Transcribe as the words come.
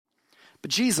But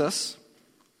Jesus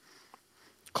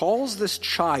calls this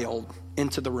child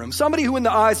into the room, somebody who in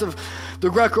the eyes of the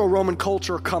Greco-Roman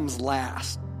culture comes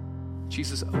last.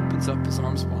 Jesus opens up his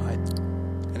arms wide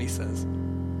and he says,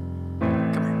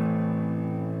 come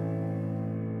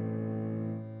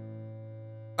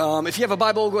here. If you have a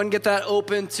Bible, go ahead and get that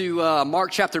open to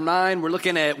Mark chapter 9. We're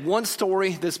looking at one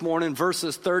story this morning,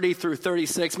 verses 30 through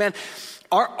 36. Man,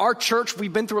 Our church,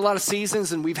 we've been through a lot of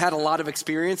seasons and we've had a lot of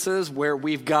experiences where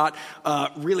we've got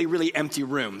really, really empty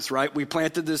rooms, right? We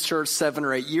planted this church 7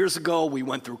 or 8 years ago. We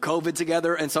went through COVID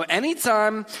together. And so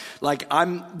anytime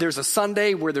there's a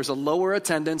Sunday where there's a lower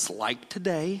attendance like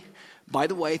today, by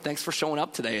the way, thanks for showing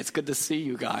up today. It's good to see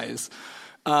you guys.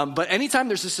 But anytime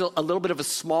there's just a little bit of a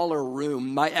smaller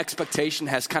room, my expectation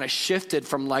has kind of shifted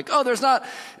from there's not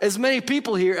as many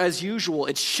people here as usual.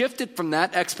 It's shifted from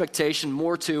that expectation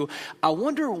more to, I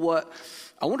wonder what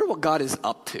God is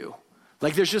up to.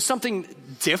 There's just something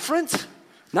different,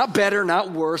 not better,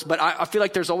 not worse, but I feel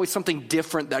like there's always something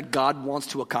different that God wants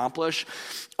to accomplish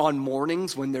on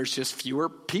mornings when there's just fewer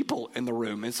people in the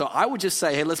room. And so I would just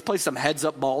say, hey, let's play some heads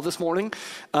up ball this morning.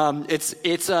 We got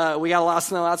a lot of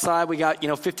snow outside. We got,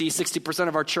 50-60%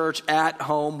 of our church at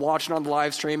home watching on the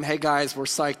live stream. Hey guys, we're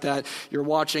psyched that you're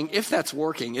watching. If that's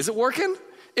working, is it working?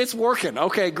 It's working.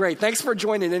 Okay, great. Thanks for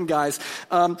joining in, guys.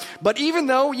 But even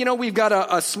though, we've got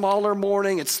a smaller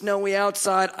morning, it's snowy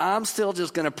outside, I'm still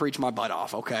just going to preach my butt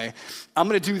off, okay? I'm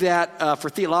going to do that for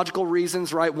theological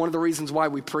reasons, right? One of the reasons why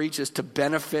we preach is to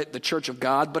benefit the church of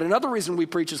God. But another reason we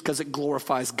preach is because it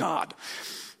glorifies God.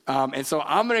 And so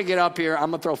I'm going to get up here.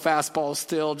 I'm going to throw fastballs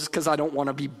still just because I don't want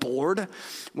to be bored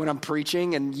when I'm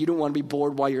preaching, and you don't want to be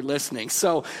bored while you're listening.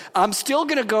 So I'm still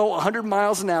going to go 100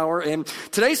 miles an hour, and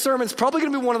today's sermon is probably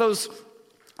going to be one of those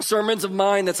sermons of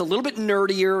mine that's a little bit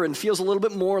nerdier and feels a little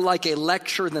bit more like a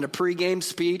lecture than a pregame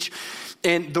speech.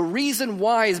 And the reason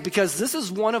why is because this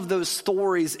is one of those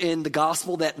stories in the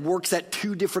gospel that works at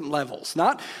two different levels.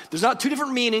 There's not two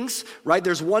different meanings, right?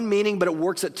 There's one meaning, but it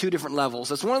works at two different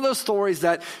levels. It's one of those stories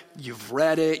that you've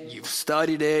read it, you've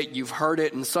studied it, you've heard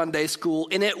it in Sunday school,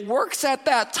 and it works at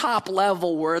that top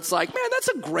level where it's like, man, that's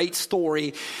a great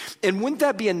story. And wouldn't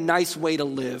that be a nice way to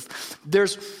live?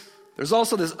 There's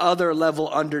also this other level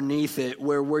underneath it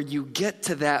where you get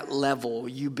to that level,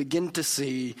 you begin to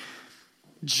see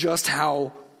just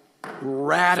how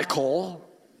radical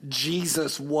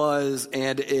Jesus was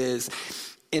and is.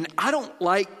 And I don't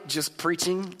like just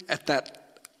preaching at that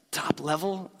top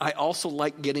level. I also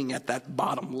like getting at that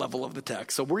bottom level of the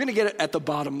text. So we're going to get at the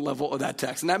bottom level of that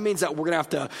text. And that means that we're going to have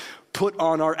to put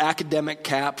on our academic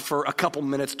cap for a couple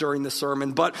minutes during the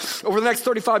sermon. But over the next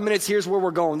 35 minutes, here's where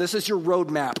we're going. This is your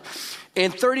roadmap.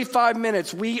 In 35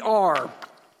 minutes, we are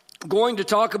going to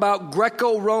talk about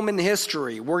Greco-Roman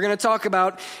history. We're going to talk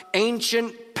about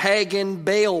ancient pagan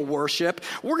Baal worship.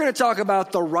 We're going to talk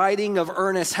about the writing of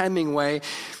Ernest Hemingway.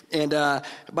 And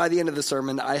by the end of the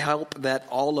sermon, I hope that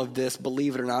all of this,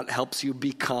 believe it or not, helps you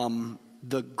become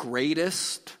the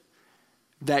greatest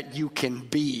that you can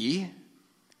be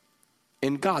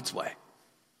in God's way.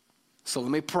 So let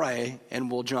me pray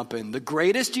and we'll jump in. The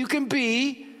greatest you can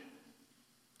be,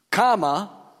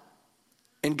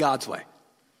 in God's way.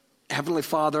 Heavenly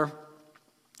Father,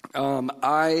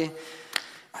 I've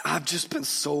just been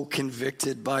so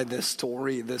convicted by this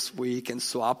story this week, and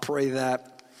so I pray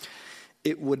that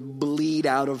it would bleed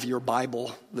out of your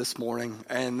Bible this morning,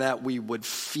 and that we would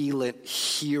feel it,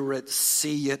 hear it,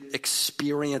 see it,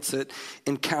 experience it,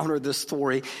 encounter this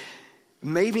story,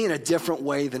 maybe in a different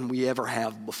way than we ever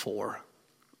have before.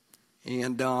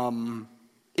 And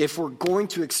if we're going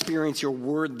to experience your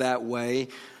word that way,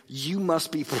 you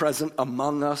must be present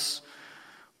among us,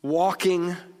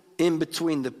 walking in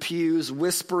between the pews,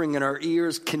 whispering in our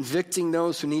ears, convicting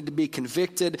those who need to be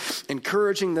convicted,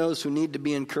 encouraging those who need to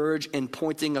be encouraged, and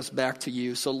pointing us back to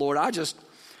you. So, Lord, I just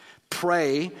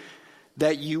pray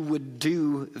that you would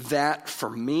do that for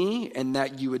me and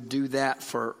that you would do that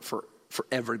for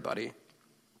everybody.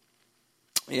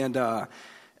 And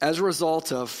as a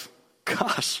result of,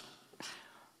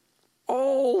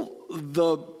 all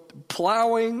the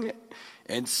plowing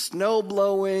and snow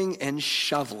blowing and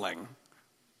shoveling.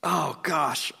 Oh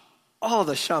gosh, all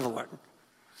the shoveling.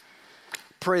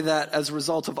 Pray that as a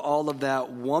result of all of that,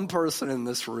 one person in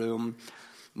this room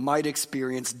might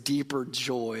experience deeper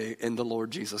joy in the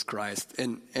Lord Jesus Christ.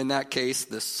 And in that case,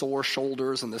 the sore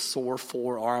shoulders and the sore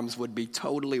forearms would be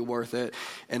totally worth it,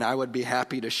 and I would be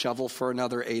happy to shovel for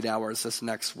another 8 hours this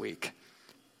next week.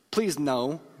 Please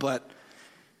no, but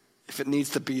if it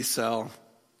needs to be so,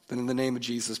 then in the name of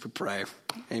Jesus we pray.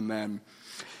 Amen.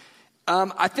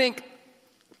 I think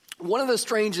One of the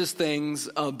strangest things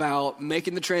about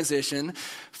making the transition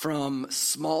from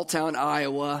small town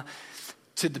Iowa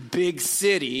to the big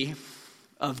city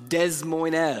of Des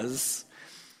Moines,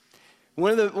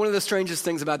 one of the strangest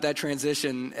things about that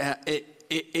transition,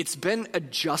 it's been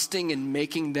adjusting and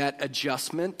making that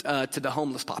adjustment to the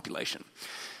homeless population.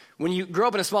 When you grow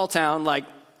up in a small town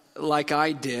like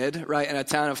I did, right, in a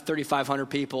town of 3,500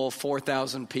 people,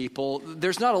 4,000 people,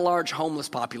 there's not a large homeless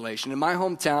population. In my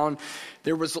hometown,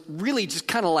 there was really just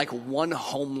kind of like one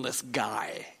homeless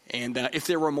guy. And if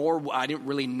there were more, I didn't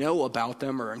really know about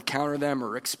them or encounter them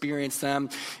or experience them.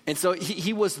 And so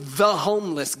he was the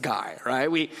homeless guy, right?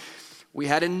 We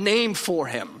had a name for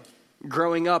him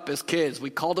growing up as kids. We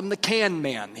called him the Can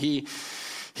Man. He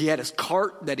had his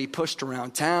cart that he pushed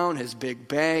around town, his big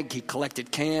bag. He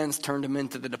collected cans, turned them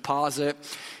into the deposit.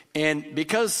 And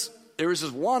because there was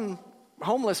just one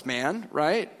homeless man,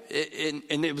 right,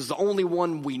 and it was the only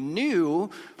one we knew,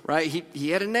 right, he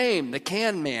had a name, the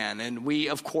Can Man. And we,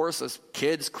 of course, as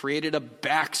kids, created a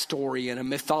backstory and a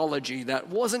mythology that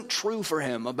wasn't true for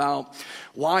him about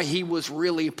why he was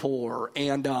really poor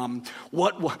and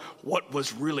what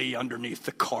was really underneath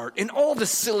the cart and all the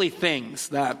silly things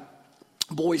that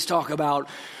boys talk about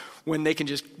when they can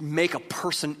just make a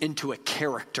person into a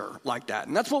character like that.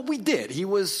 And that's what we did. He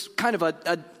was kind of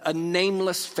a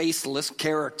nameless, faceless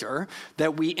character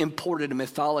that we imported a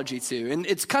mythology to. And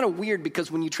it's kind of weird because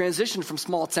when you transition from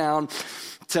small town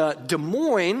to Des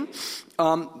Moines,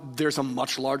 there's a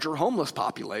much larger homeless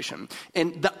population.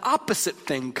 And the opposite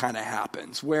thing kind of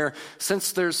happens, where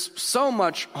since there's so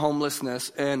much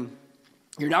homelessness and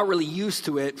you're not really used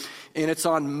to it, and it's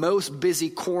on most busy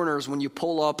corners when you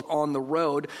pull up on the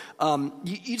road,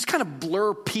 you just kind of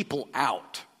blur people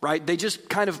out, right? They just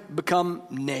kind of become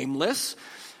nameless,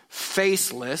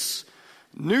 faceless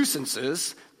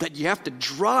nuisances that you have to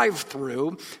drive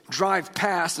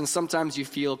past, and sometimes you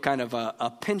feel kind of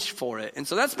a pinch for it. And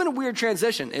so that's been a weird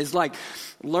transition, is like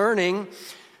learning,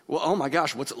 well, oh my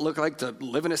gosh, what's it look like to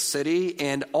live in a city?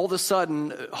 And all of a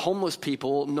sudden, homeless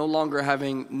people no longer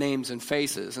having names and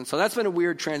faces. And so that's been a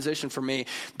weird transition for me.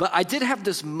 But I did have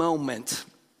this moment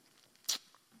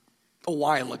a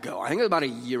while ago. I think it was about a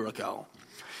year ago.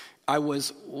 I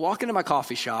was walking to my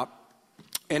coffee shop.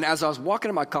 And as I was walking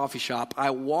to my coffee shop, I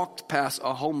walked past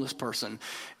a homeless person.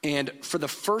 And for the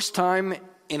first time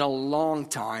in a long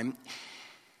time,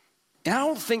 and I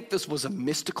don't think this was a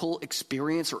mystical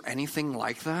experience or anything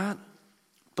like that,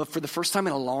 but for the first time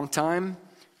in a long time,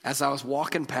 as I was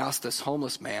walking past this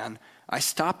homeless man, I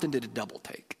stopped and did a double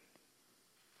take.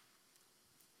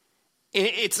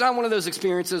 It's not one of those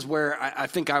experiences where I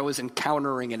think I was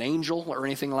encountering an angel or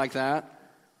anything like that,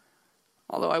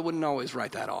 although I wouldn't always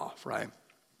write that off, right?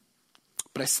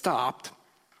 But I stopped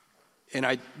and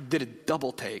I did a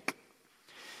double take.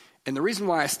 And the reason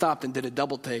why I stopped and did a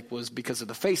double take was because of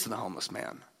the face of the homeless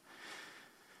man.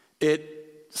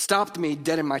 It stopped me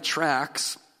dead in my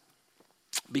tracks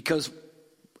because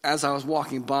as I was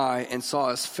walking by and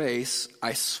saw his face,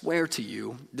 I swear to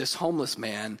you, this homeless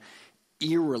man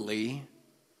eerily,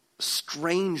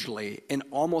 strangely, and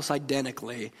almost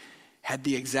identically had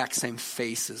the exact same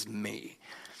face as me.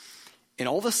 And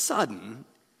all of a sudden,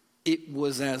 it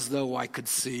was as though I could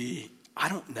see, I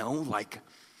don't know, like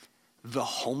the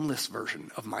homeless version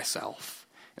of myself.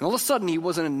 And all of a sudden, he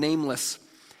wasn't a nameless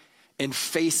and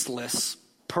faceless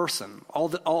person.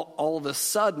 All of a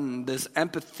sudden, this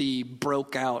empathy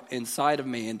broke out inside of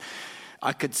me, and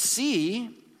I could see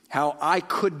how I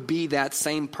could be that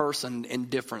same person in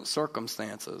different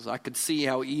circumstances. I could see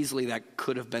how easily that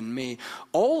could have been me.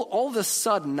 All of a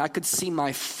sudden, I could see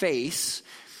my face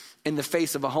in the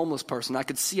face of a homeless person. I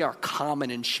could see our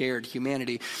common and shared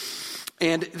humanity.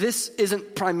 And this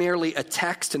isn't primarily a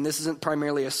text, and this isn't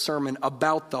primarily a sermon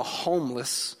about the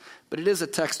homeless, but it is a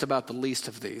text about the least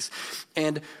of these.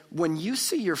 And when you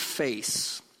see your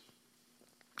face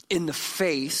in the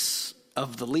face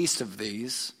of the least of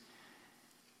these,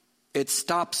 it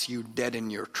stops you dead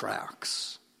in your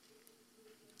tracks.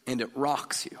 And it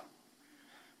rocks you.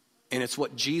 And it's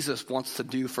what Jesus wants to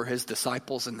do for his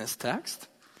disciples in this text.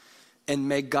 And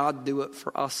may God do it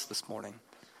for us this morning.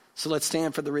 So let's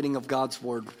stand for the reading of God's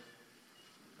word.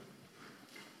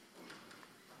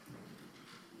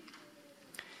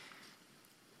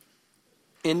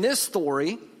 In this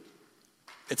story,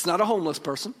 it's not a homeless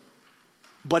person,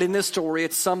 but in this story,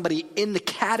 it's somebody in the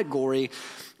category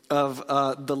of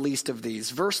the least of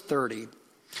these. Verse 30,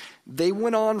 they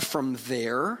went on from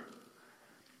there,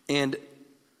 and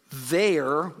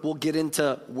there, we'll get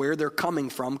into where they're coming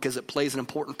from because it plays an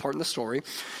important part in the story.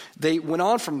 They went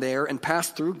on from there and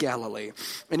passed through Galilee.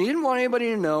 And he didn't want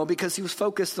anybody to know because he was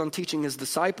focused on teaching his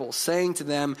disciples, saying to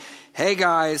them, hey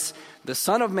guys, the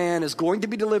Son of Man is going to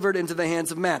be delivered into the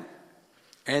hands of men,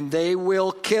 and they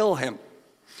will kill him.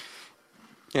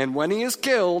 And when he is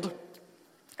killed,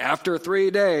 after 3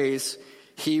 days,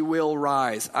 he will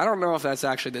rise. I don't know if that's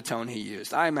actually the tone he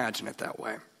used. I imagine it that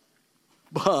way.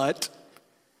 But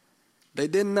they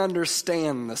didn't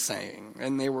understand the saying,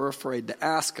 and they were afraid to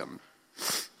ask him.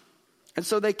 And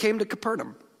so they came to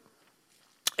Capernaum.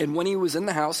 And when he was in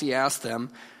the house, he asked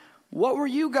them, what were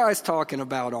you guys talking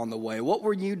about on the way? What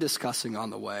were you discussing on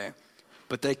the way?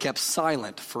 But they kept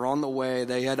silent, for on the way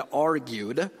they had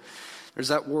argued, there's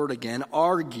that word again,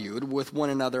 argued with one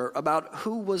another about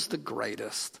who was the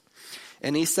greatest.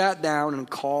 And he sat down and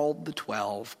called the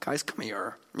 12. Guys, come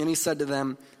here. And he said to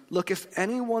them, look, if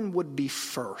anyone would be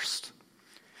first,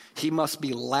 he must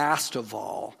be last of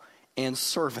all and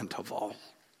servant of all.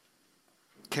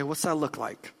 Okay, what's that look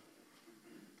like?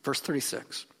 Verse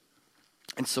 36.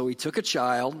 And so he took a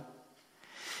child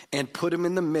and put him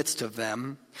in the midst of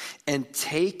them, and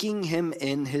taking him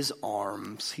in his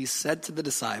arms, he said to the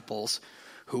disciples,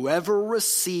 whoever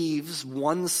receives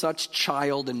one such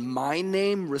child in my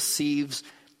name receives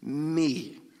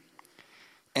me.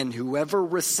 And whoever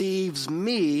receives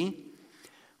me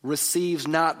receives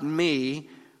not me,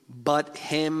 but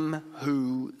him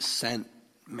who sent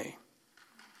me.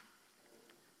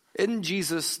 Isn't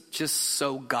Jesus just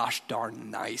so gosh darn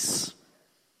nice?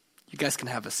 You guys can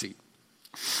have a seat.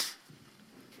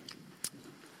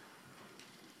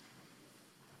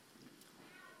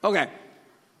 Okay.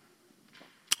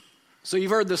 So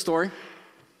you've heard this story,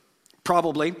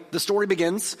 probably. The story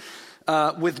begins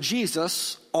with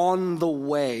Jesus on the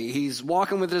way. He's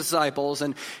walking with his disciples,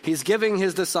 and he's giving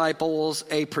his disciples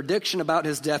a prediction about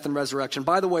his death and resurrection.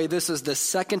 By the way, this is the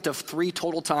second of 3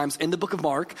 total times in the book of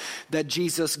Mark that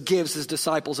Jesus gives his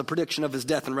disciples a prediction of his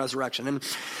death and resurrection.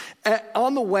 And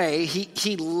on the way,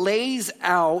 he lays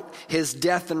out his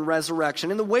death and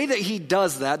resurrection. And the way that he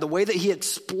does that, the way that he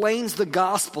explains the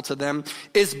gospel to them,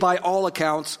 is by all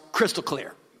accounts crystal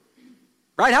clear.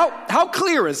 Right? How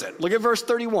clear is it? Look at verse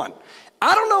 31.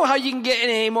 I don't know how you can get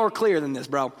any more clear than this,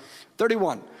 bro.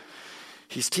 31.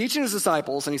 He's teaching his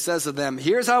disciples, and he says to them,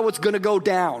 here's how it's going to go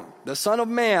down. The Son of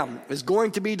Man is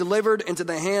going to be delivered into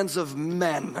the hands of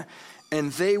men,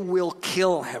 and they will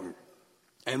kill him.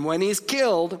 And when he's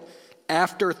killed,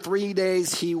 after 3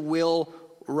 days, he will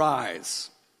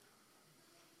rise.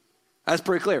 That's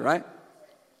pretty clear, right?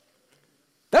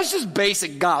 That's just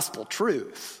basic gospel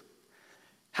truth.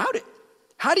 How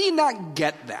do you not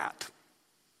get that?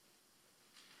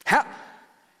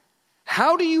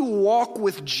 How do you walk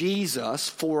with Jesus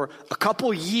for a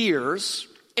couple years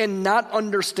and not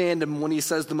understand him when he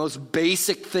says the most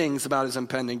basic things about his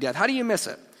impending death? How do you miss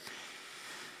it?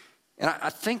 And I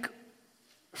think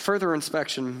further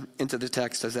inspection into the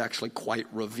text is actually quite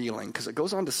revealing, because it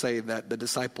goes on to say that the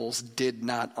disciples did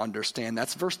not understand.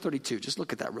 That's verse 32. Just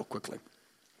look at that real quickly.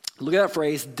 Look at that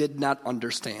phrase, did not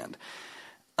understand.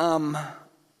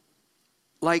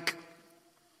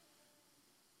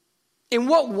 In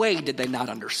what way did they not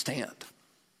understand?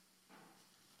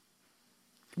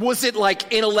 Was it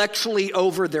like intellectually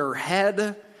over their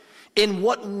head? In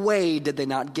what way did they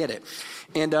not get it?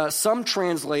 And some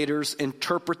translators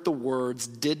interpret the words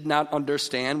did not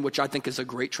understand, which I think is a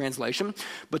great translation.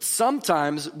 But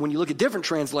sometimes when you look at different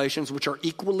translations, which are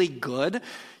equally good,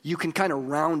 you can kind of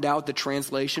round out the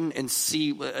translation and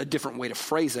see a different way to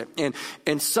phrase it.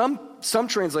 And some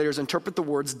translators interpret the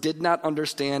words did not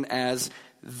understand as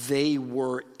they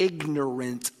were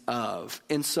ignorant of.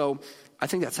 And so I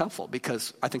think that's helpful,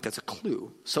 because I think that's a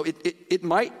clue. So it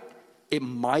might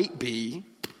be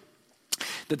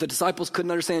that the disciples couldn't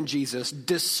understand Jesus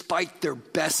despite their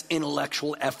best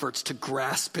intellectual efforts to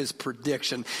grasp his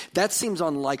prediction. That seems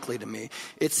unlikely to me.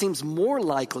 It seems more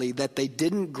likely that they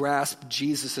didn't grasp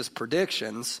Jesus'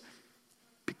 predictions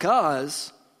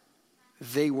because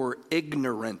they were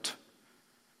ignorant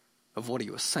of what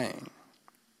he was saying.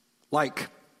 Like,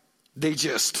 they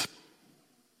just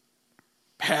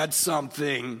had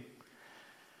something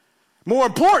more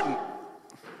important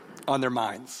on their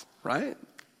minds, right?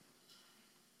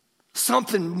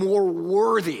 Something more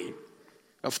worthy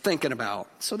of thinking about.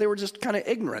 So they were just kind of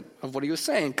ignorant of what he was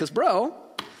saying. Because, bro,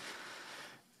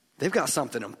 they've got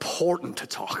something important to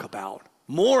talk about.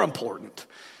 More important.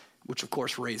 Which, of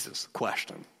course, raises the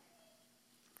question.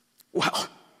 Well,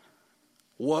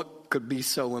 what could be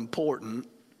so important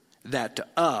that to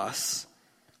us,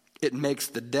 it makes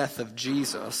the death of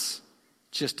Jesus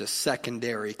just a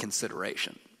secondary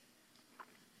consideration?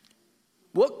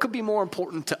 What could be more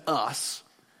important to us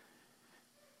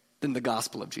than the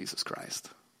gospel of Jesus Christ?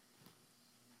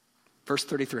 Verse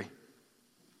 33.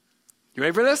 You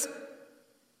ready for this?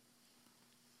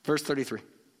 Verse 33.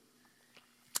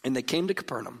 And they came to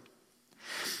Capernaum.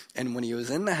 And when he was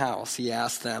in the house, he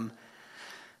asked them,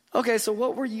 okay, so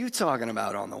what were you talking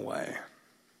about on the way?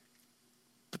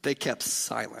 But they kept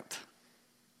silent.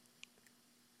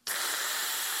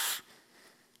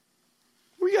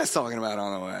 What were you guys talking about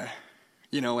on the way?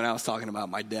 You know, when I was talking about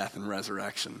my death and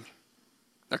resurrection.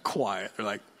 They're quiet. They're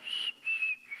like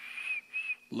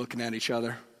looking at each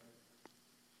other.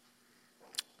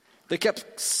 They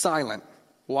kept silent.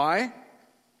 Why?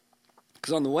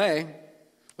 Because on the way,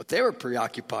 what they were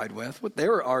preoccupied with, what they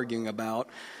were arguing about,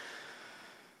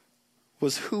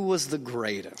 was who was the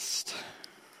greatest.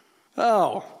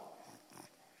 Oh.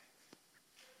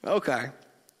 Okay. You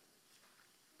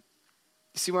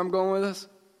see where I'm going with this?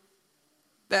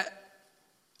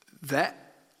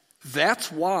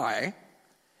 That's why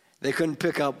they couldn't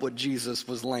pick up what Jesus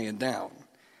was laying down.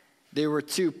 They were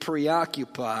too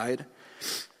preoccupied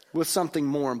with something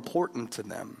more important to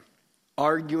them,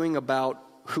 arguing about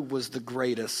who was the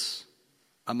greatest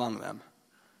among them.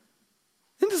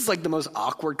 Isn't this like the most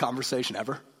awkward conversation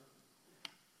ever?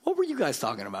 What were you guys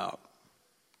talking about?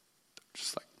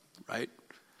 Just like, right?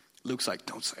 Luke's like,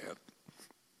 don't say it.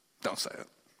 Don't say it,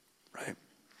 right?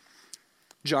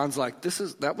 John's like,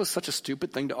 that was such a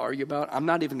stupid thing to argue about. I'm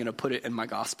not even going to put it in my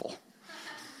gospel.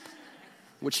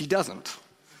 Which he doesn't.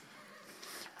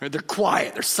 They're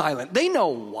quiet. They're silent. They know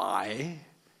why.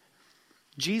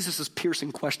 Jesus'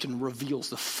 piercing question reveals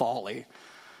the folly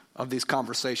of these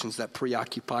conversations that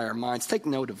preoccupy our minds. Take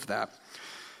note of that.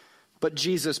 But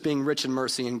Jesus, being rich in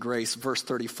mercy and grace, verse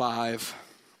 35,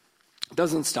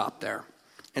 doesn't stop there.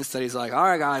 Instead, he's like, all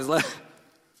right, guys,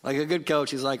 like a good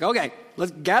coach, he's like, okay,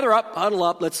 let's gather up, huddle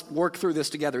up, let's work through this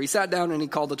together. He sat down and he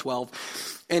called the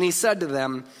 12, and he said to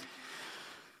them,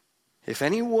 if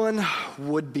anyone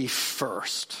would be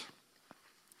first,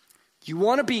 you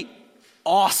want to be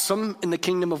awesome in the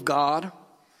kingdom of God?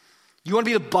 You want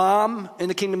to be the bomb in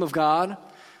the kingdom of God?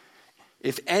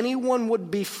 If anyone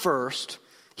would be first,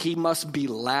 he must be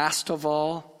last of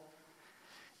all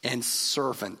and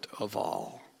servant of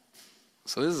all.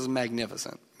 So this is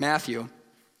magnificent. Matthew,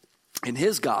 in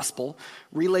his gospel,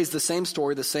 relays the same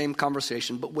story, the same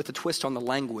conversation, but with a twist on the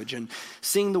language. And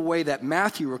seeing the way that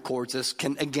Matthew records this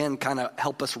can, again, kind of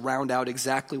help us round out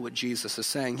exactly what Jesus is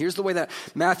saying. Here's the way that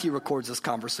Matthew records this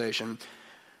conversation.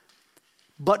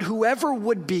 But whoever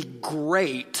would be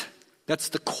great, that's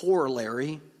the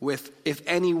corollary with if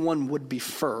anyone would be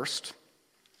first.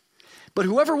 But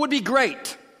whoever would be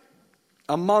great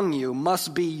among you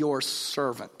must be your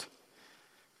servant.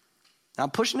 Now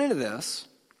I'm pushing into this.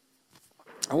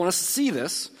 I want us to see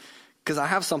this because I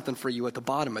have something for you at the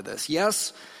bottom of this.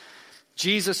 Yes,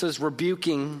 Jesus is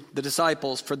rebuking the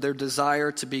disciples for their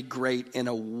desire to be great in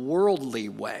a worldly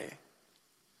way.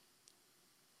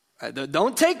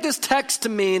 Don't take this text to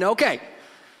mean, okay,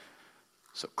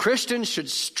 so Christians should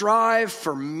strive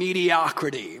for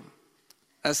mediocrity.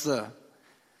 That's the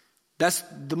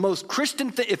most Christian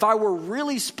thing. If I were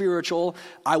really spiritual,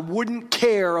 I wouldn't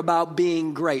care about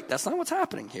being great. That's not what's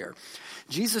happening here.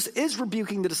 Jesus is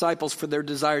rebuking the disciples for their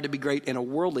desire to be great in a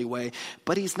worldly way,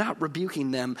 but he's not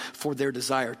rebuking them for their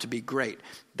desire to be great.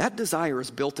 That desire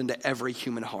is built into every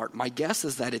human heart. My guess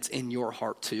is that it's in your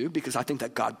heart too, because I think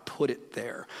that God put it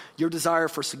there. Your desire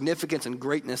for significance and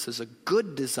greatness is a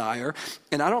good desire,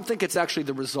 and I don't think it's actually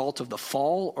the result of the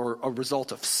fall or a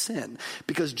result of sin,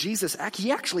 because Jesus,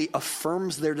 he actually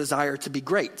affirms their desire to be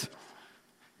great.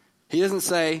 He doesn't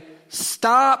say,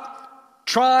 stop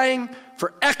trying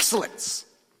for excellence,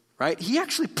 right? He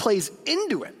actually plays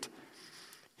into it.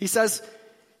 He says,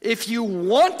 if you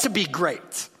want to be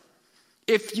great,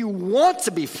 if you want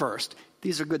to be first,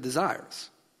 these are good desires.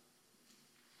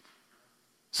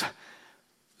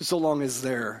 So long as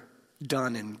they're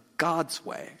done in God's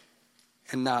way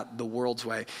and not the world's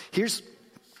way.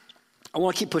 I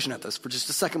want to keep pushing at this for just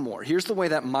a second more. Here's the way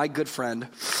that my good friend,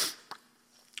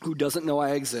 who doesn't know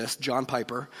I exist, John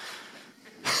Piper,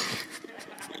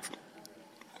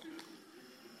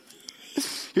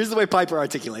 here's the way Piper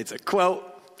articulates it. Quote,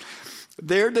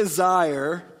 the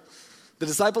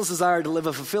disciples' desire to live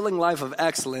a fulfilling life of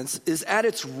excellence is at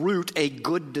its root a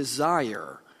good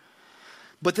desire.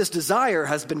 But this desire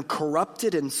has been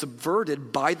corrupted and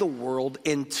subverted by the world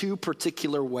in two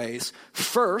particular ways.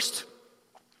 First,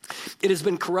 it has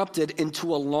been corrupted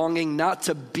into a longing not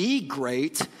to be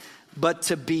great, but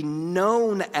to be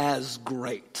known as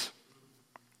great.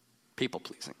 People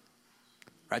pleasing,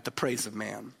 right? The praise of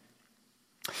man.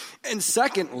 And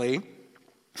secondly,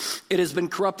 It has been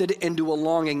corrupted into a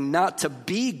longing not to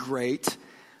be great,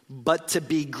 but to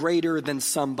be greater than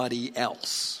somebody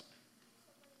else.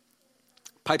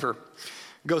 Piper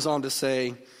goes on to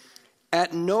say,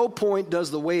 at no point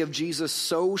does the way of Jesus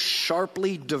so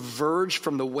sharply diverge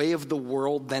from the way of the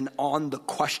world than on the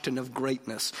question of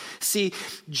greatness. See,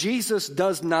 Jesus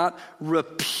does not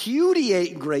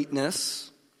repudiate greatness,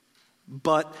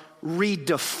 but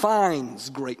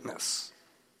redefines greatness.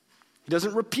 He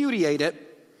doesn't repudiate it,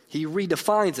 he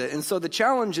redefines it. And so the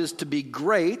challenge is to be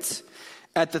great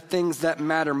at the things that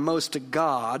matter most to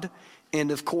God.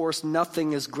 And of course,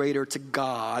 nothing is greater to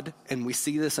God, and we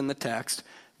see this in the text,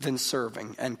 than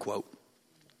serving, end quote.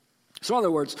 So in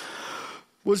other words,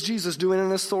 what's Jesus doing in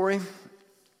this story?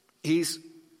 He's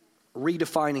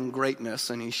redefining greatness,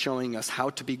 and he's showing us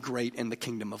how to be great in the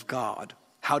kingdom of God,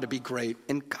 how to be great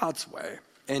in God's way.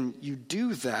 And you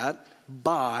do that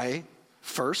by,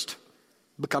 first,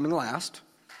 becoming last,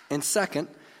 and second,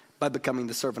 by becoming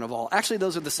the servant of all. Actually,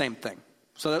 those are the same thing.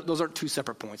 So those aren't two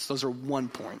separate points. Those are one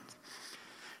point.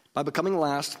 By becoming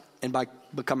last and by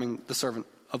becoming the servant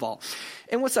of all.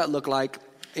 And what's that look like?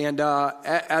 And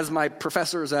as my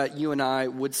professors at UNI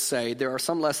would say, there are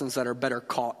some lessons that are better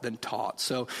caught than taught.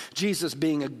 So Jesus,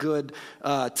 being a good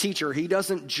teacher, he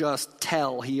doesn't just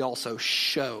tell, he also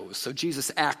shows. So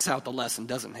Jesus acts out the lesson,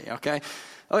 doesn't he? Okay,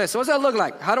 so what's that look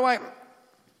like? How do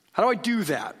I do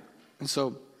that? And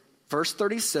so verse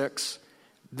 36,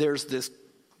 there's this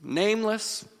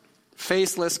nameless,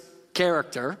 faceless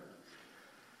character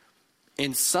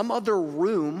in some other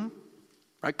room,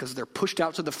 right, because they're pushed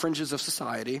out to the fringes of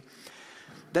society,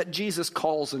 that Jesus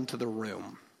calls into the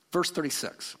room. Verse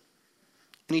 36,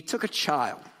 and he took a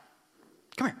child,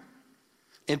 come here,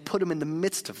 and put him in the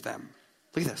midst of them.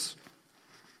 Look at this.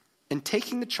 And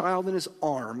taking the child in his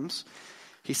arms,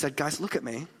 he said, guys, look at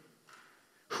me.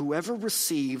 Whoever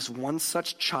receives one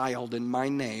such child in my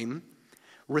name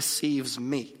receives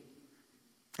me.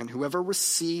 And whoever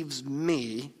receives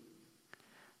me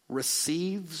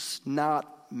receives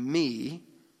not me,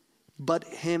 but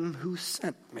him who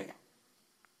sent me.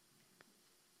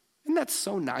 Isn't that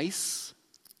so nice?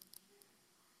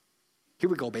 Here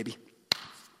we go, baby.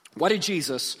 Why did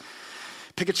Jesus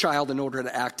pick a child in order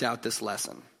to act out this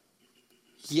lesson?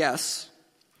 Yes,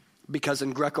 because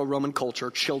in Greco-Roman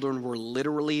culture, children were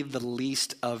literally the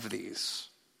least of these.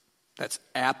 That's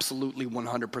absolutely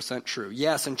 100% true.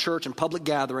 Yes, in church and public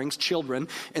gatherings, children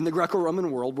in the Greco-Roman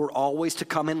world were always to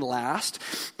come in last,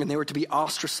 and they were to be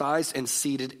ostracized and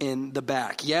seated in the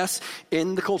back. Yes,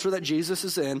 in the culture that Jesus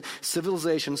is in,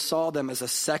 civilization saw them as a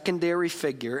secondary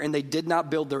figure, and they did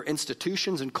not build their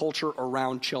institutions and culture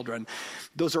around children.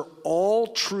 Those are all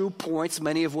true points,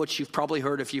 many of which you've probably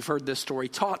heard if you've heard this story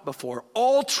taught before.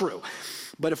 All true.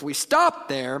 But if we stop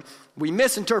there, we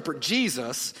misinterpret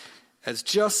Jesus as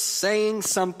just saying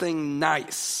something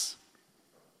nice.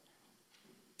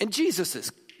 And Jesus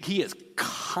is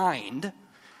kind,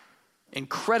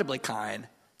 incredibly kind,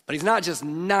 but he's not just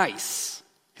nice.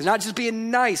 He's not just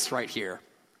being nice right here.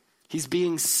 He's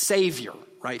being Savior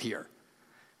right here.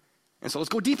 And so let's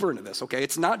go deeper into this, okay?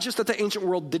 It's not just that the ancient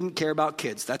world didn't care about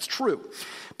kids. That's true.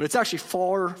 But it's actually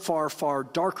far, far, far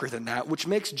darker than that, which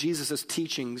makes Jesus'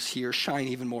 teachings here shine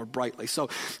even more brightly. So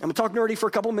I'm going to talk nerdy for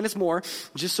a couple minutes more,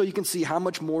 just so you can see how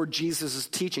much more Jesus'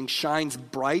 teaching shines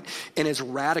bright and is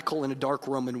radical in a dark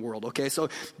Roman world, okay? So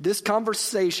this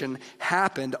conversation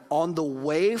happened on the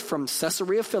way from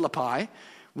Caesarea Philippi,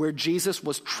 where Jesus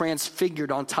was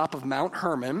transfigured on top of Mount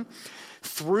Hermon,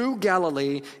 through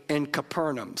Galilee and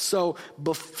Capernaum. So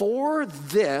before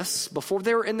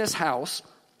they were in this house,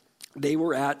 they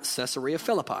were at Caesarea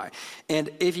Philippi.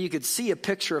 And if you could see a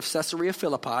picture of Caesarea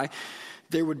Philippi,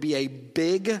 there would be a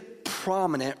big,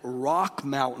 prominent rock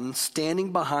mountain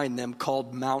standing behind them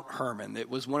called Mount Hermon. It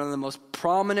was one of the most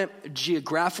prominent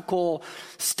geographical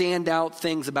standout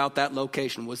things about that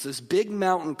location was this big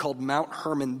mountain called Mount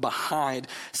Hermon behind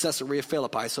Caesarea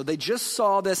Philippi. So they just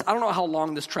saw this. I don't know how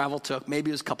long this travel took.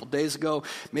 Maybe it was a couple days ago.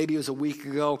 Maybe it was a week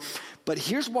ago. But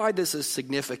here's why this is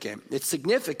significant. It's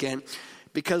significant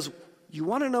because you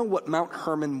want to know what Mount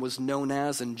Hermon was known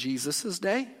as in Jesus'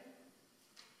 day?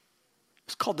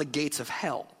 It's called the gates of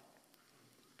hell.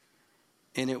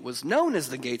 And it was known as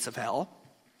the gates of hell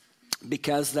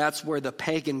because that's where the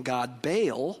pagan god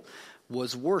Baal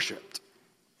was worshipped.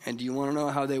 And do you want to know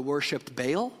how they worshipped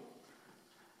Baal?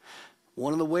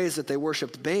 One of the ways that they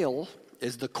worshipped Baal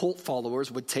is the cult followers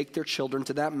would take their children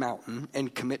to that mountain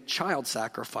and commit child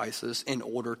sacrifices in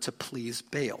order to please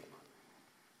Baal.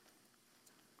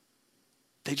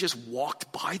 They just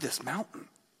walked by this mountain.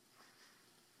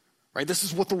 Right? This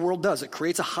is what the world does. It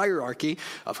creates a hierarchy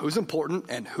of who's important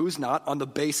and who's not on the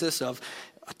basis of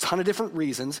a ton of different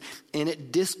reasons, and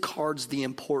it discards the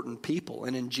important people.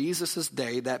 And in Jesus'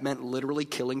 day, that meant literally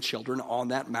killing children on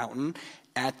that mountain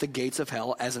at the gates of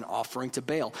hell as an offering to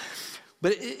Baal.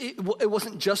 But it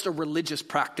wasn't just a religious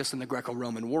practice in the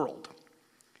Greco-Roman world.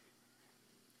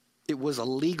 It was a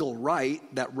legal right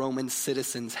that Roman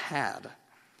citizens had.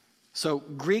 So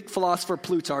Greek philosopher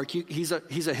Plutarch, he's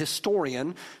a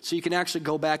historian, so you can actually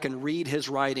go back and read his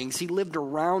writings. He lived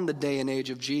around the day and age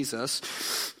of Jesus.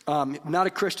 Not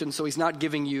a Christian, so he's not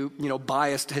giving you,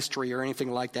 biased history or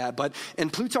anything like that. But in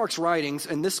Plutarch's writings,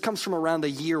 and this comes from around the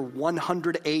year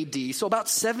 100 AD, so about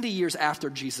 70 years after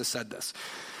Jesus said this,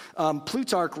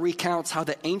 Plutarch recounts how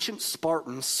the ancient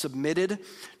Spartans submitted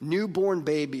newborn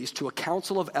babies to a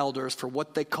council of elders for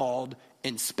what they called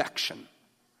inspection.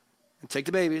 And take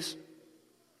the babies,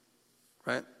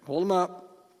 right? Hold them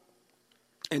up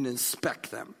and inspect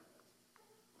them.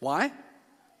 Why?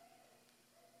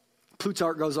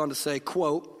 Plutarch goes on to say,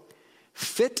 quote,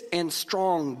 fit and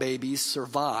strong babies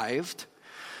survived,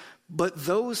 but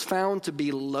those found to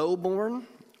be lowborn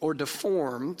or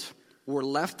deformed were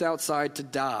left outside to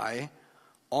die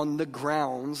on the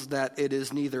grounds that it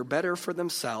is neither better for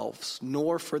themselves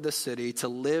nor for the city to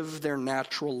live their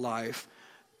natural life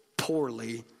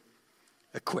poorly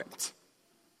equipped.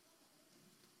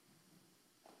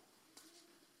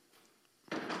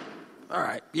 All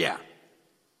right, yeah.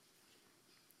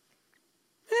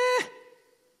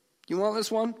 You want this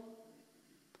one?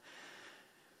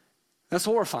 That's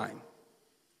horrifying.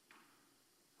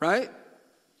 Right?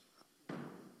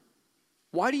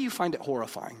 Why do you find it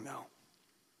horrifying, though?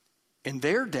 In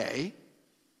their day,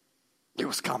 it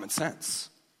was common sense.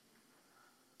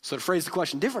 So to phrase the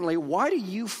question differently, why do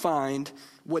you find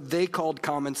what they called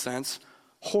common sense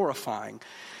horrifying?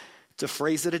 To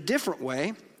phrase it a different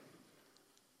way,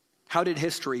 how did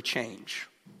history change?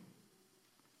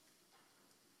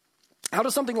 How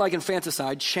does something like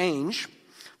infanticide change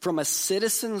from a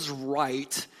citizen's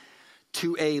right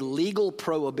to a legal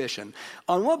prohibition?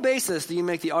 On what basis do you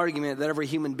make the argument that every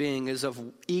human being is of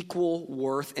equal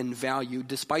worth and value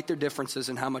despite their differences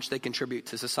in how much they contribute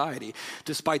to society,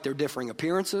 despite their differing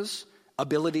appearances,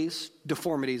 abilities,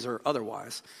 deformities, or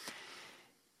otherwise?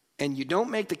 And you don't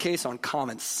make the case on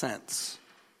common sense,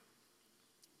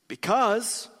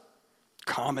 because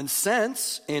common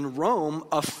sense in Rome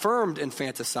affirmed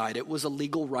infanticide. It was a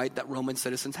legal right that Roman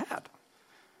citizens had.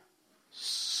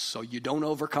 So you don't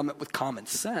overcome it with common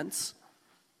sense.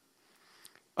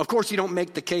 Of course, you don't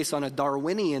make the case on a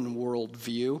Darwinian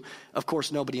worldview. Of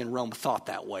course, nobody in Rome thought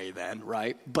that way then,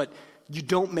 right? But you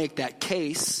don't make that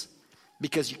case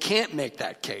because you can't make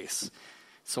that case.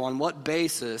 So on what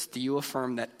basis do you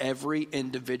affirm that every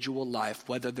individual life,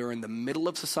 whether they're in the middle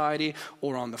of society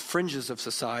or on the fringes of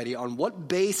society, on what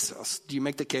basis do you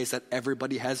make the case that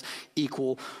everybody has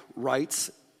equal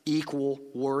rights, equal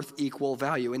worth, equal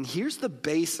value? And here's the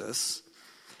basis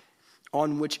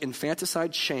on which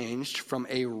infanticide changed from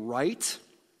a right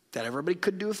that everybody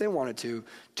could do if they wanted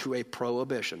to a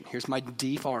prohibition. Here's my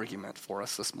deep argument for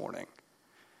us this morning.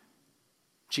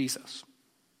 Jesus.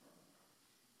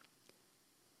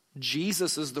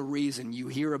 Jesus is the reason you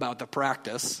hear about the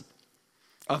practice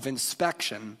of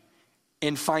inspection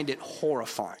and find it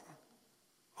horrifying.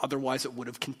 Otherwise, it would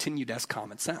have continued as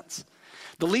common sense.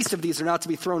 The least of these are not to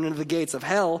be thrown into the gates of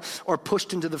hell or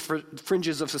pushed into the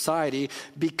fringes of society,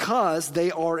 because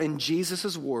they are, in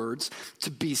Jesus' words, to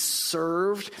be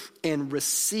served and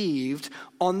received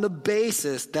on the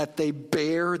basis that they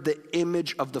bear the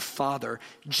image of the Father.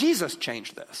 Jesus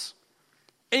changed this.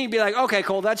 And you'd be like, okay,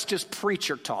 Cole, that's just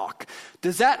preacher talk.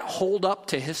 Does that hold up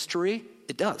to history?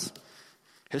 It does.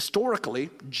 Historically,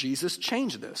 Jesus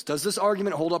changed this. Does this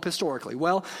argument hold up historically?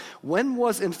 Well, when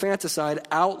was infanticide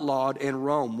outlawed in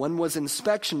Rome? When was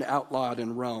inspection outlawed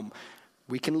in Rome?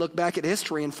 We can look back at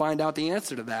history and find out the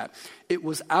answer to that. It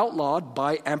was outlawed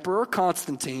by Emperor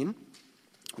Constantine,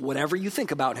 whatever you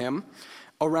think about him,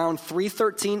 around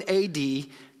 313 AD,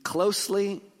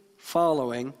 closely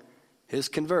following his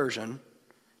conversion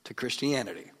to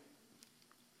Christianity.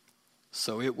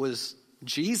 So it was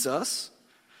Jesus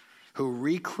who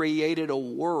recreated a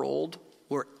world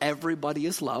where everybody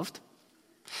is loved.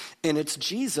 And it's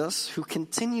Jesus who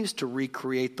continues to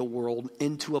recreate the world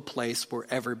into a place where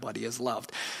everybody is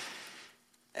loved.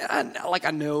 And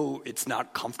I know it's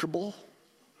not comfortable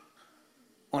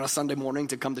on a Sunday morning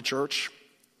to come to church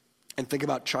and think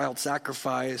about child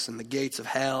sacrifice and the gates of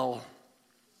hell.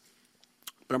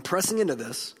 But I'm pressing into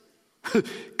this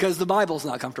because the Bible's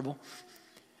not comfortable.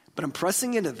 But I'm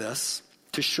pressing into this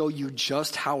to show you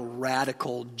just how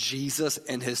radical Jesus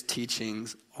and his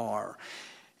teachings are.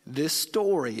 This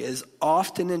story is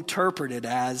often interpreted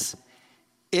as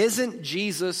Isn't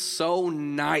Jesus so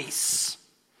nice?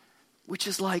 Which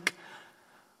is like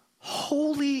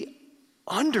holy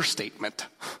understatement.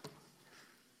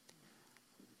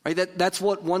 Right? That's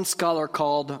what one scholar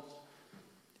called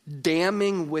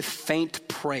damning with faint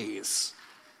praise.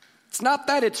 It's not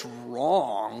that it's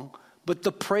wrong, but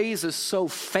the praise is so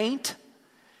faint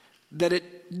that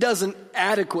it doesn't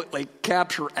adequately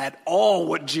capture at all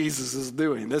what Jesus is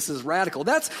doing. This is radical.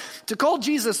 That's to call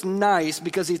Jesus nice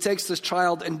because he takes this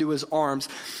child into his arms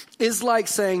is like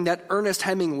saying that Ernest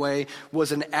Hemingway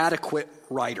was an adequate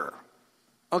writer.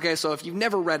 Okay, so if you've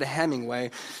never read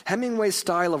Hemingway's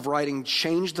style of writing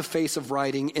changed the face of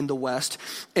writing in the West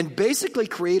and basically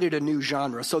created a new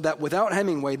genre so that without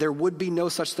Hemingway, there would be no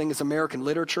such thing as American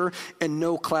literature and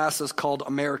no classes called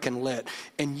American Lit.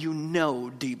 And you know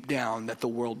deep down that the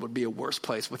world would be a worse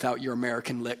place without your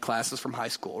American Lit classes from high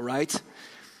school, right?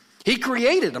 He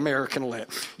created American Lit.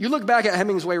 You look back at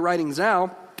Hemingway's writings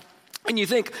now, and you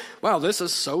think, wow, this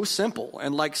is so simple,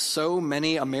 and like so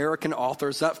many American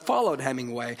authors that followed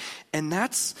Hemingway. And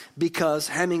that's because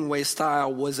Hemingway's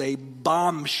style was a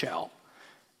bombshell,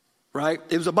 right?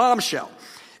 It was a bombshell.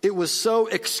 It was so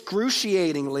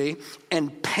excruciatingly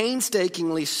and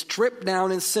painstakingly stripped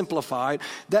down and simplified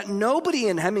that nobody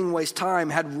in Hemingway's time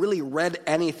had really read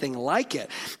anything like it.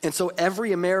 And so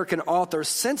every American author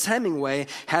since Hemingway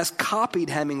has copied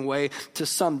Hemingway to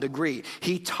some degree.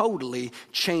 He totally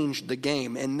changed the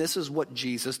game. And this is what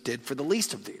Jesus did for the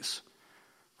least of these.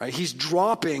 Right? He's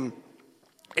dropping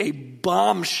a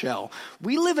bombshell.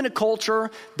 We live in a culture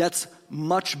that's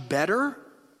much better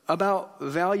about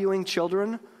valuing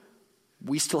children.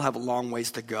 We still have a long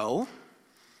ways to go.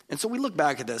 And so we look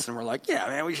back at this and we're like, yeah,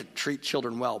 man, we should treat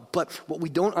children well. But what we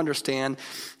don't understand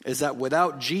is that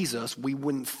without Jesus, we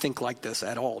wouldn't think like this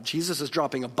at all. Jesus is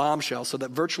dropping a bombshell so that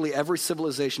virtually every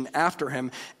civilization after him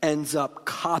ends up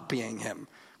copying him,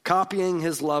 copying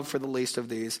his love for the least of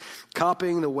these,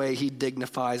 copying the way he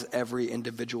dignifies every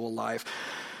individual life.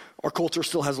 Our culture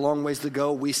still has a long ways to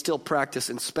go. We still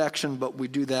practice inspection, but we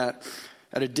do that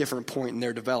at a different point in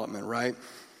their development, right?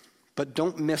 But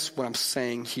don't miss what I'm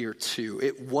saying here too.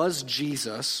 It was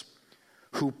Jesus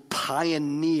who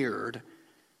pioneered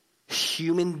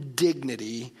human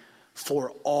dignity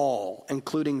for all,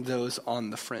 including those on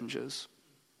the fringes.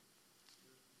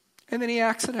 And then he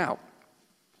acts it out.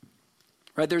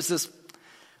 Right? There's this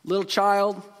little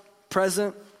child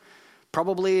present,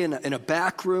 probably in a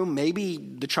back room. Maybe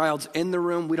the child's in the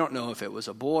room. We don't know if it was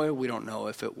a boy. We don't know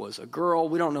if it was a girl.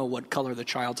 We don't know what color the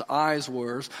child's eyes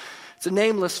were. It's a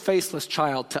nameless, faceless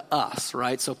child to us,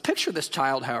 right? So picture this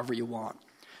child however you want.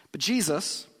 But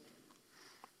Jesus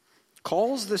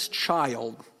calls this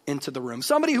child into the room.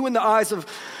 Somebody who in the eyes of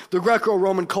the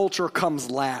Greco-Roman culture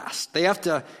comes last. They have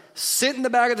to sit in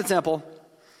the back of the temple.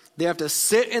 They have to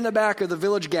sit in the back of the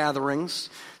village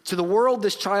gatherings. To the world,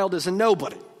 this child is a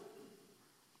nobody.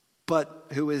 But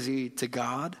who is he to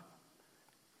God?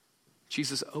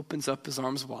 Jesus opens up his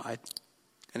arms wide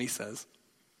and he says,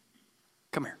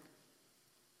 come here.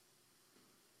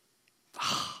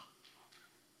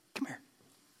 Come here.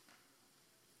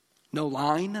 No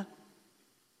line.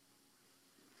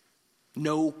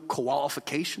 No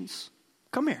qualifications.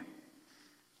 Come here.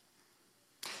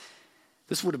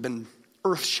 This would have been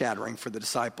earth-shattering for the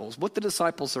disciples. What the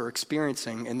disciples are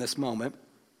experiencing in this moment,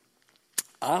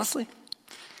 honestly,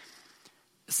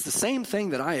 it's the same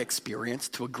thing that I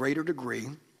experienced to a greater degree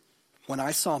when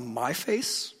I saw my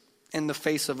face in the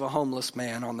face of a homeless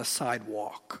man on the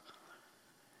sidewalk.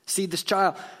 See, this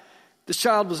child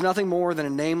was nothing more than a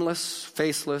nameless,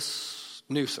 faceless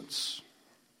nuisance.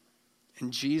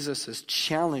 And Jesus is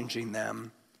challenging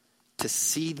them to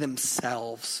see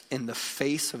themselves in the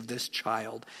face of this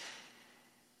child.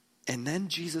 And then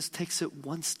Jesus takes it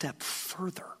one step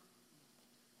further.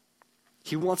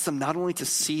 He wants them not only to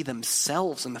see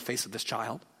themselves in the face of this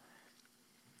child,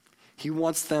 he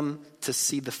wants them to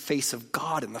see the face of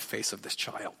God in the face of this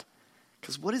child.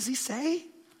 Because what does he say?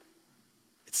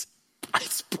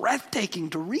 It's breathtaking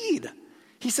to read.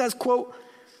 He says, quote,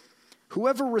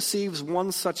 whoever receives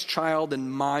one such child in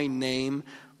my name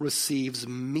receives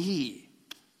me.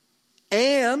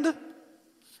 And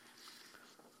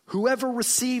whoever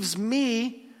receives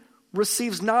me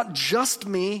receives not just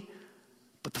me,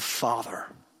 but the Father.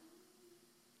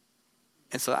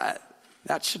 And so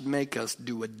that should make us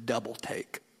do a double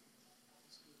take.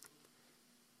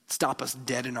 Stop us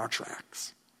dead in our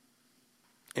tracks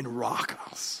and rock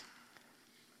us.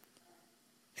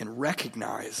 And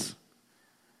recognize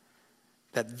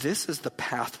that this is the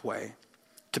pathway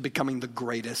to becoming the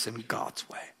greatest in God's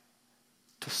way.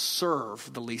 To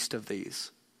serve the least of these.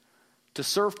 To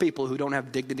serve people who don't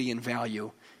have dignity and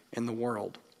value in the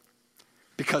world.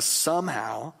 Because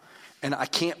somehow, and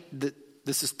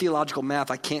this is theological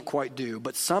math I can't quite do,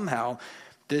 but somehow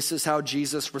this is how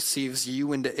Jesus receives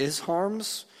you into his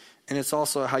arms, and it's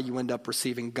also how you end up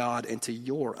receiving God into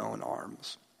your own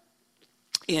arms.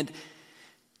 And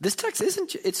this text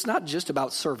it's not just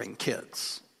about serving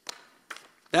kids.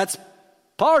 That's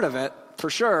part of it, for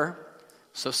sure.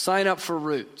 So sign up for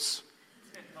Roots.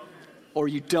 Or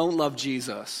you don't love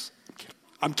Jesus.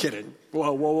 I'm kidding.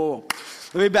 Whoa.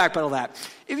 Let me backpedal that.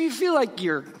 If you feel like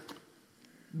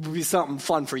would be something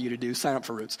fun for you to do, sign up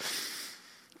for Roots.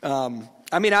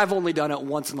 I've only done it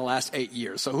once in the last 8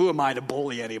 years, so who am I to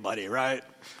bully anybody, right?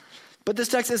 But this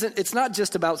text it's not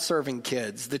just about serving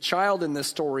kids. The child in this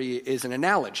story is an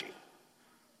analogy.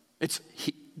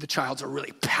 The child's a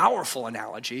really powerful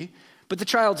analogy, but the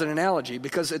child's an analogy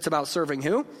because it's about serving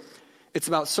who? It's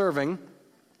about serving,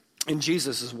 in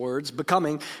Jesus' words,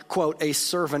 becoming, quote, a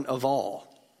servant of all.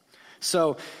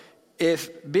 So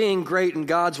if being great in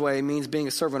God's way means being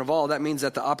a servant of all, that means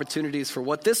that the opportunities for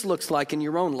what this looks like in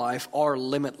your own life are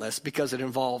limitless because it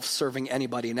involves serving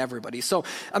anybody and everybody. So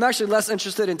I'm actually less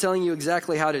interested in telling you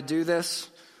exactly how to do this.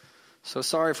 So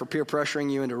sorry for peer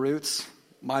pressuring you into Roots.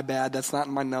 My bad, that's not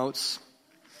in my notes.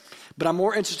 But I'm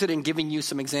more interested in giving you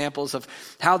some examples of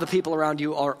how the people around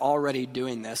you are already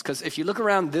doing this. Because if you look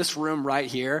around this room right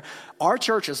here, our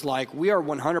church is like, we are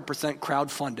 100%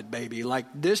 crowdfunded, baby. Like,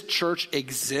 this church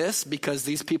exists because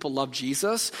these people love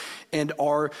Jesus and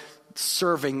are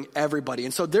serving everybody.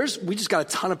 And so we just got a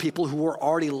ton of people who are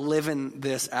already living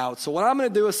this out. So what I'm going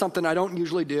to do is something I don't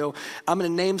usually do. I'm going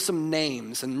to name some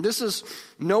names. And this is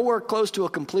nowhere close to a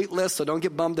complete list, so don't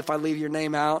get bummed if I leave your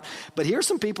name out. But here's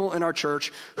some people in our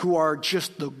church who are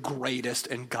just the greatest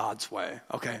in God's way.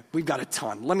 Okay, we've got a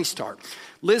ton. Let me start.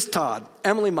 Liz Todd,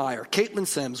 Emily Meyer, Caitlin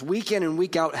Sims, week in and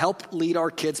week out, help lead our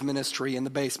kids' ministry in the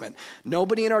basement.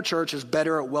 Nobody in our church is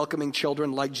better at welcoming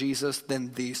children like Jesus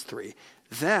than these three.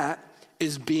 That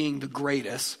is being the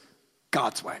greatest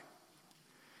God's way.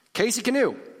 Casey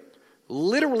Canoe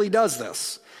literally does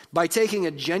this by taking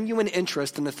a genuine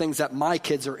interest in the things that my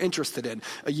kids are interested in.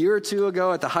 A year or two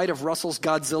ago, at the height of Russell's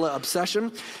Godzilla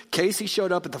obsession, Casey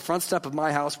showed up at the front step of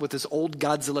my house with his old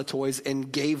Godzilla toys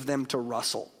and gave them to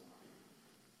Russell.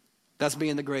 That's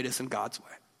being the greatest in God's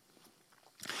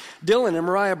way. Dylan and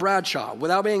Mariah Bradshaw,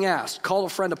 without being asked, called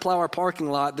a friend to plow our parking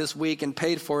lot this week and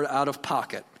paid for it out of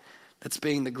pocket. That's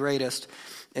being the greatest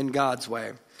in God's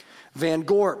way. Van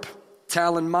Gorp,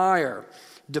 Talon Meyer,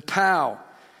 DePau,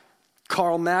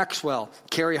 Carl Maxwell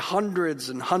carry hundreds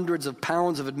and hundreds of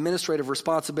pounds of administrative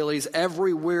responsibilities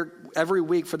every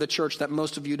week for the church that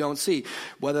most of you don't see.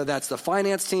 Whether that's the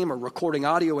finance team or recording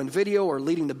audio and video or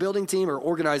leading the building team or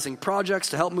organizing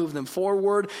projects to help move them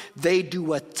forward, they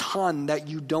do a ton that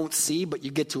you don't see but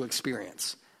you get to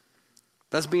experience.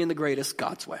 That's being the greatest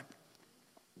God's way.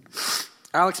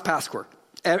 Alex Pasquer,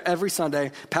 every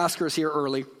Sunday, Pasquer is here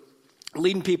early,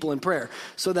 leading people in prayer,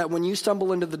 so that when you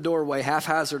stumble into the doorway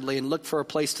haphazardly and look for a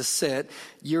place to sit,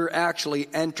 you're actually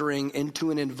entering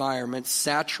into an environment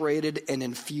saturated and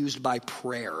infused by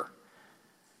prayer,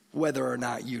 whether or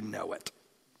not you know it.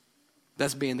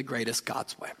 That's being the greatest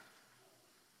God's way.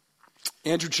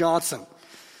 Andrew Johnson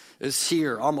is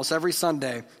here almost every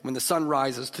Sunday when the sun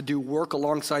rises to do work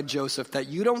alongside Joseph that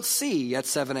you don't see at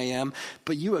 7 a.m.,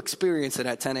 but you experience it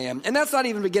at 10 a.m. And that's not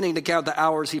even beginning to count the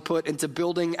hours he put into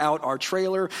building out our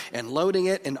trailer and loading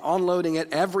it and unloading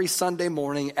it every Sunday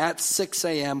morning at 6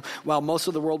 a.m. while most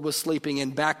of the world was sleeping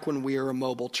in back when we were a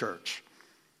mobile church.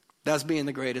 That's being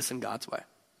the greatest in God's way.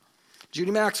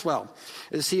 Judy Maxwell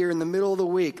is here in the middle of the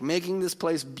week, making this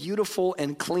place beautiful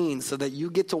and clean so that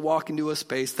you get to walk into a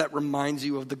space that reminds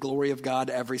you of the glory of God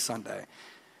every Sunday.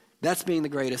 That's being the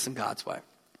greatest in God's way.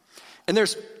 And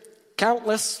there's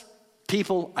countless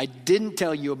people I didn't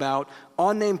tell you about,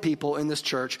 unnamed people in this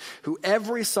church who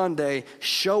every Sunday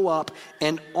show up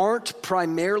and aren't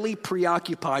primarily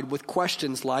preoccupied with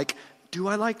questions like, do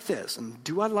I like this? And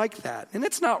do I like that? And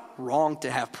it's not wrong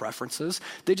to have preferences.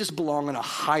 They just belong in a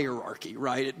hierarchy,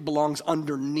 right? It belongs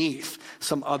underneath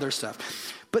some other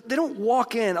stuff. But they don't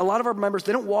walk in, a lot of our members,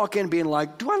 they don't walk in being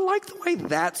like, do I like the way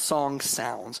that song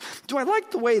sounds? Do I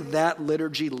like the way that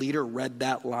liturgy leader read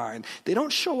that line? They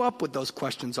don't show up with those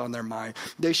questions on their mind.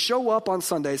 They show up on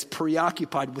Sundays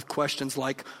preoccupied with questions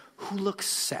like, who looks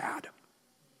sad?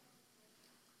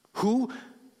 Who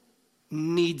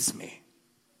needs me?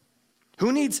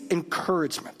 Who needs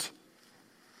encouragement?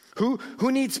 Who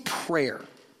needs prayer?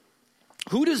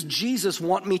 Who does Jesus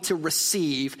want me to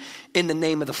receive in the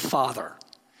name of the Father?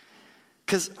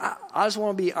 Because I just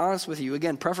want to be honest with you.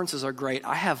 Again, preferences are great.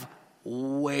 I have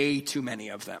way too many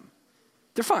of them.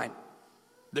 They're fine.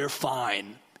 They're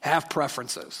fine. have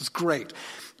preferences. It's great.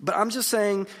 But I'm just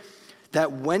saying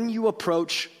that when you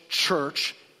approach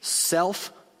church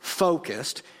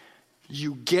self-focused,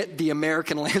 you get the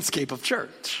American landscape of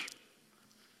church.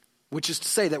 Which is to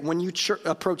say that when you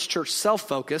approach church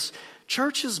self-focused,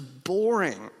 church is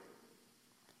boring.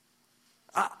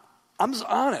 I'm just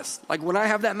honest. Like when I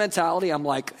have that mentality, I'm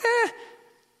like,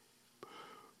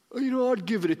 I'd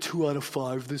give it a 2 out of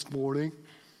 5 this morning.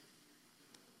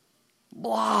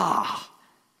 Blah.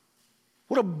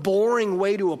 What a boring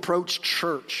way to approach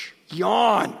church.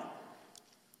 Yawn.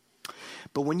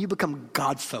 But when you become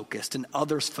God-focused and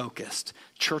others-focused,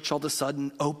 church all of a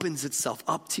sudden opens itself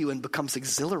up to you and becomes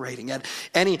exhilarating. At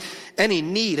any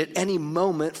need, at any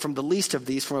moment from the least of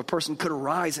these, from a person could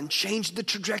arise and change the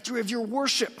trajectory of your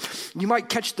worship. You might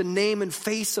catch the name and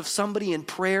face of somebody in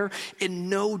prayer and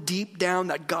know deep down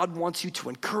that God wants you to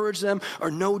encourage them,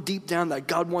 or know deep down that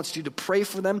God wants you to pray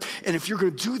for them. And if you're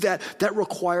going to do that, that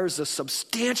requires a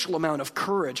substantial amount of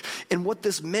courage. And what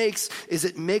this makes is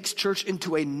it makes church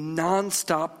into a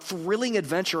non-stop, thrilling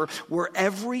adventure where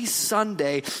every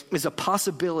Sunday is a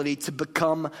possibility to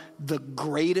become the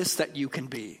greatest that you can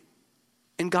be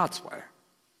in God's way.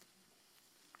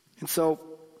 And so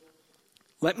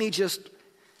let me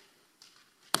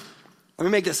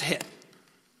make this hit.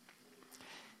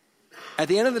 At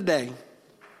the end of the day,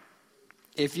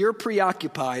 if you're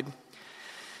preoccupied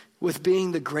with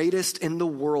being the greatest in the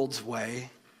world's way,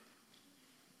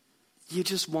 you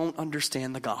just won't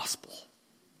understand the gospel.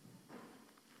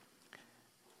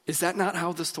 Is that not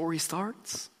how the story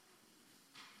starts?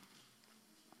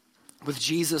 With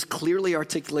Jesus clearly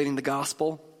articulating the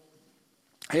gospel.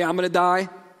 Hey, I'm going to die. I'm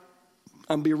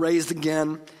going to be raised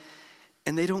again.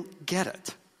 And they don't get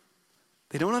it.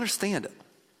 They don't understand it.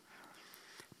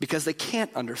 Because they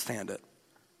can't understand it.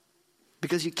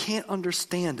 Because you can't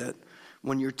understand it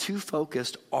when you're too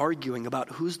focused arguing about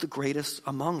who's the greatest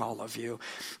among all of you.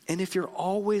 And if you're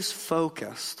always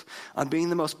focused on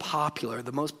being the most popular,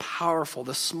 the most powerful,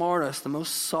 the smartest, the most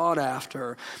sought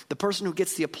after, the person who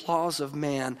gets the applause of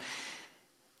man,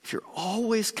 if you're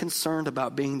always concerned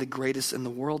about being the greatest in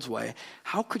the world's way,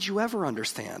 how could you ever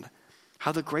understand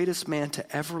how the greatest man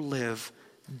to ever live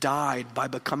died by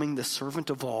becoming the servant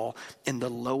of all in the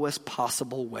lowest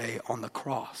possible way on the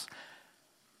cross?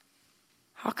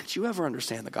 How could you ever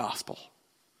understand the gospel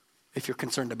if you're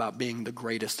concerned about being the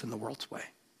greatest in the world's way?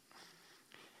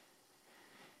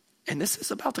 And this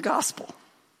is about the gospel.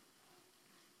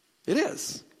 It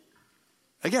is.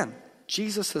 Again,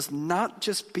 Jesus is not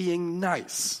just being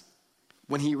nice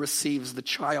when he receives the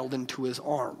child into his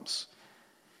arms.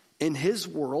 In his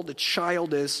world, a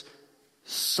child is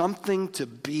something to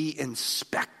be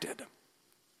inspected.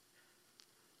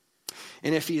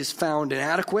 And if he is found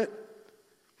inadequate,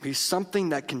 he's something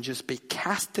that can just be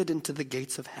casted into the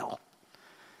gates of hell.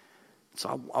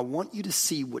 So I want you to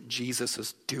see what Jesus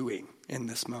is doing in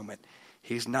this moment.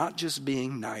 He's not just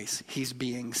being nice, he's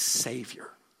being Savior.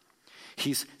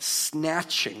 He's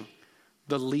snatching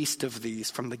the least of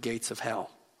these from the gates of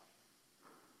hell.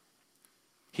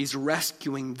 He's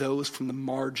rescuing those from the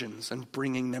margins and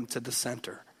bringing them to the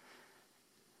center.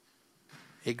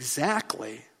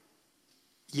 Exactly.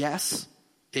 Yes,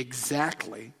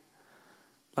 exactly.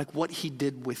 Like what he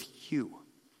did with you.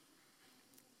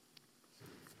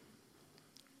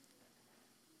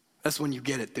 That's when you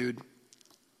get it, dude.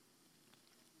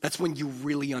 That's when you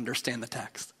really understand the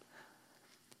text.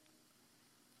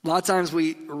 A lot of times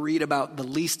we read about the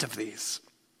least of these,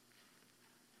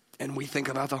 and we think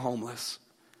about the homeless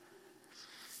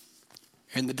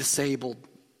and the disabled,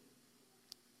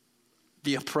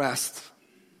 the oppressed,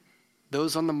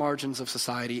 those on the margins of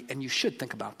society, and you should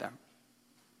think about them.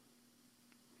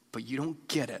 But you don't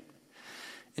get it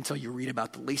until you read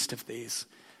about the least of these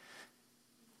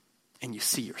and you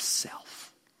see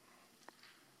yourself.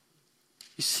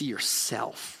 You see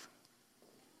yourself,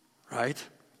 right?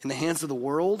 In the hands of the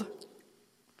world,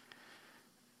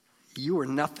 you are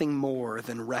nothing more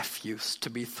than refuse to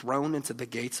be thrown into the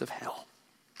gates of hell.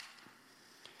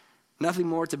 Nothing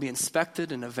more to be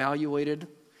inspected and evaluated,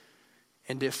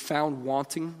 and if found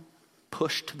wanting,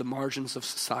 pushed to the margins of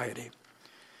society.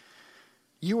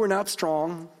 You are not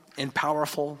strong and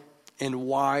powerful and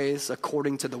wise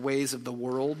according to the ways of the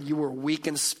world. You are weak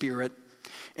in spirit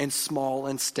and small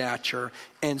in stature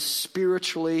and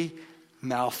spiritually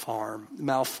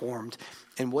malformed.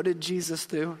 And what did Jesus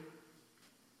do?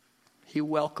 He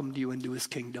welcomed you into his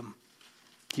kingdom.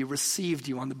 He received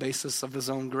you on the basis of his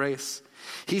own grace.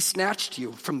 He snatched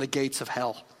you from the gates of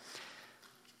hell.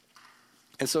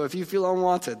 And so if you feel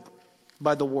unwanted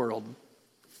by the world,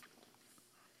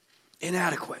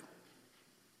 inadequate,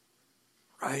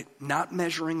 right? Not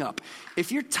measuring up.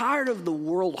 If you're tired of the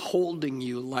world holding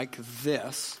you like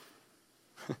this,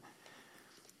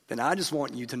 then I just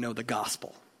want you to know the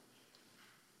gospel.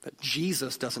 That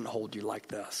Jesus doesn't hold you like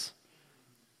this,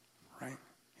 right?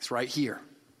 He's right here.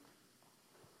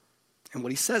 And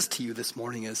what he says to you this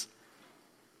morning is,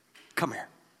 come here.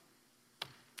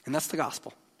 And that's the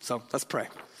gospel. So let's pray.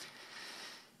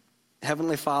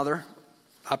 Heavenly Father,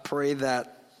 I pray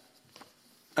that,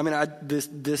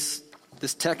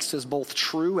 this text is both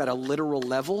true at a literal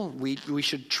level. We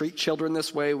should treat children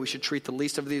this way. We should treat the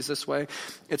least of these this way.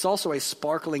 It's also a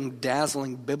sparkling,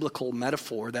 dazzling biblical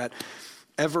metaphor that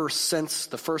ever since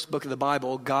the first book of the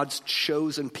Bible, God's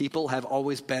chosen people have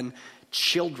always been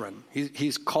children.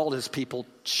 He's called his people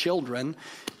children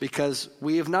because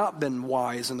we have not been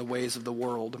wise in the ways of the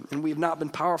world, and we have not been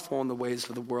powerful in the ways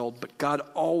of the world, but God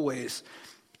always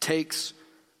takes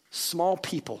small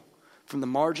people from the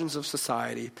margins of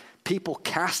society, people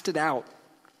casted out,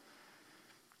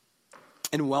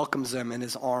 and welcomes them in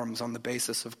his arms on the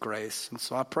basis of grace. And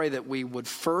so I pray that we would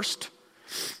first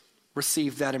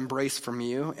receive that embrace from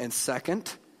you, and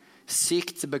second,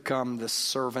 seek to become the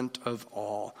servant of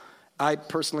all. I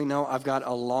personally know I've got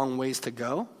a long ways to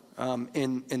go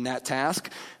in that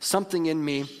task. Something in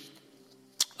me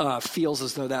feels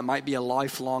as though that might be a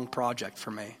lifelong project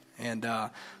for me. And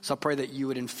so I pray that you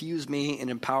would infuse me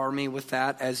and empower me with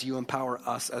that as you empower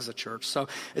us as a church. So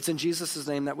it's in Jesus'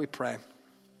 name that we pray.